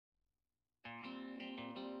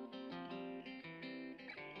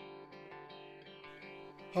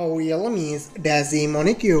Her real name is Dezy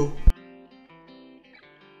Monique.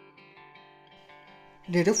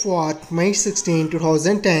 Date of birth May 16,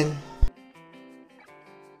 2010.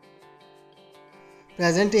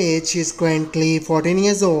 Present age she is currently 14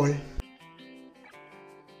 years old.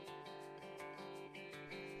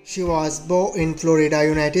 She was born in Florida,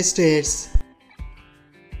 United States.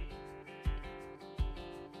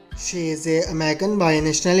 She is an American by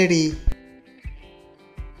nationality.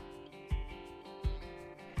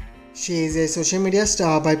 She is a social media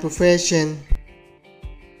star by profession.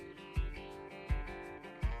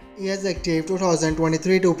 Years active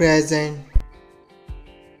 2023 to present.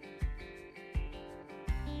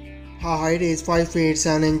 Her height is 5 feet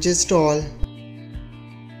 7 inches tall.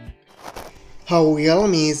 Her real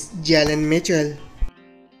name is Jalyn Mitchell.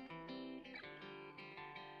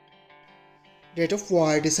 Date of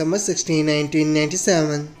birth December 16,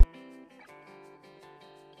 1997.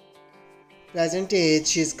 Present age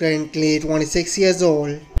she is currently 26 years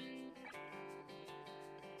old.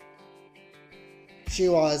 She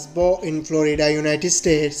was born in Florida, United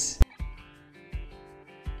States.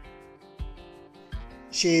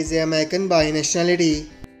 She is American by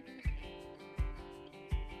nationality.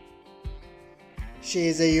 She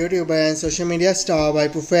is a YouTuber and social media star by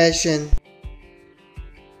profession.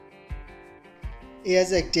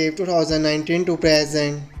 Years active 2019 to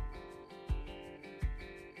present.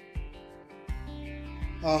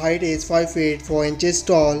 Her height is 5 feet 4 inches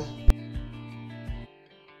tall.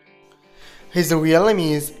 His real name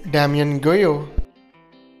is Damien Guio.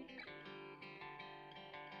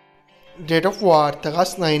 Date of birth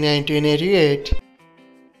August 9, 1988.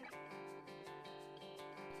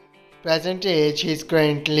 Present age he is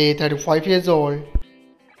currently 35 years old.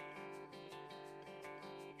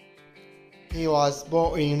 He was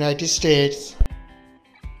born in United States.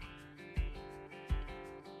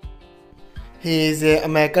 He is an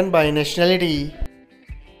American by nationality.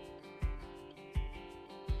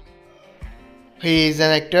 He is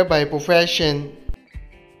an actor by profession.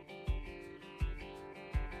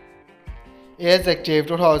 Years active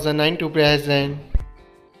 2009 to present.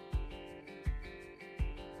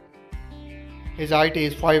 His height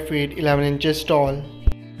is 5 feet 11 inches tall.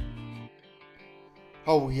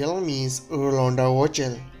 Her real name is Rolonda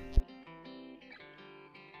Rochelle.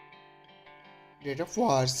 Date of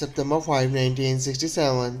birth September 5,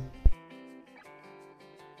 1967.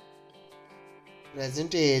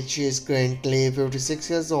 Present age she is currently 56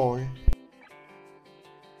 years old.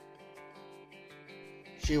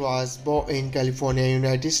 She was born in California,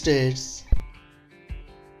 United States.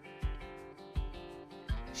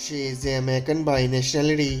 She is American by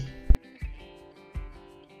nationality.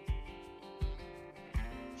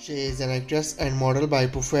 She is an actress and model by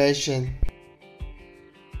profession.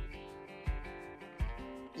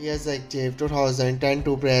 Years active 2010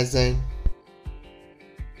 to present.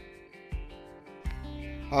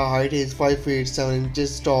 Her height is 5 feet 7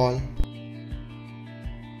 inches tall.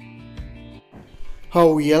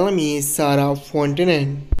 Her real name is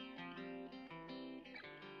fontenot.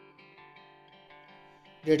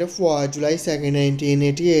 Date of birth July 2,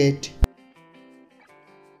 1988.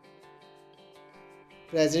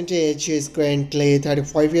 Present age she is currently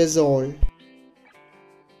 35 years old.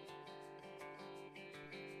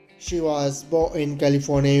 She was born in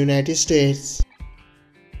California, United States.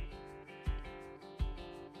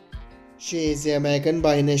 She is American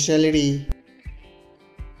by nationality.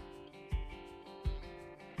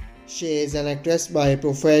 She is an actress by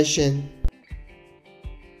profession.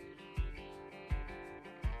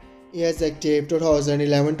 Years active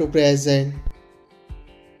 2011 to present.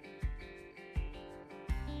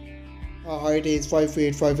 Her height is 5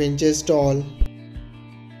 feet 5 inches tall.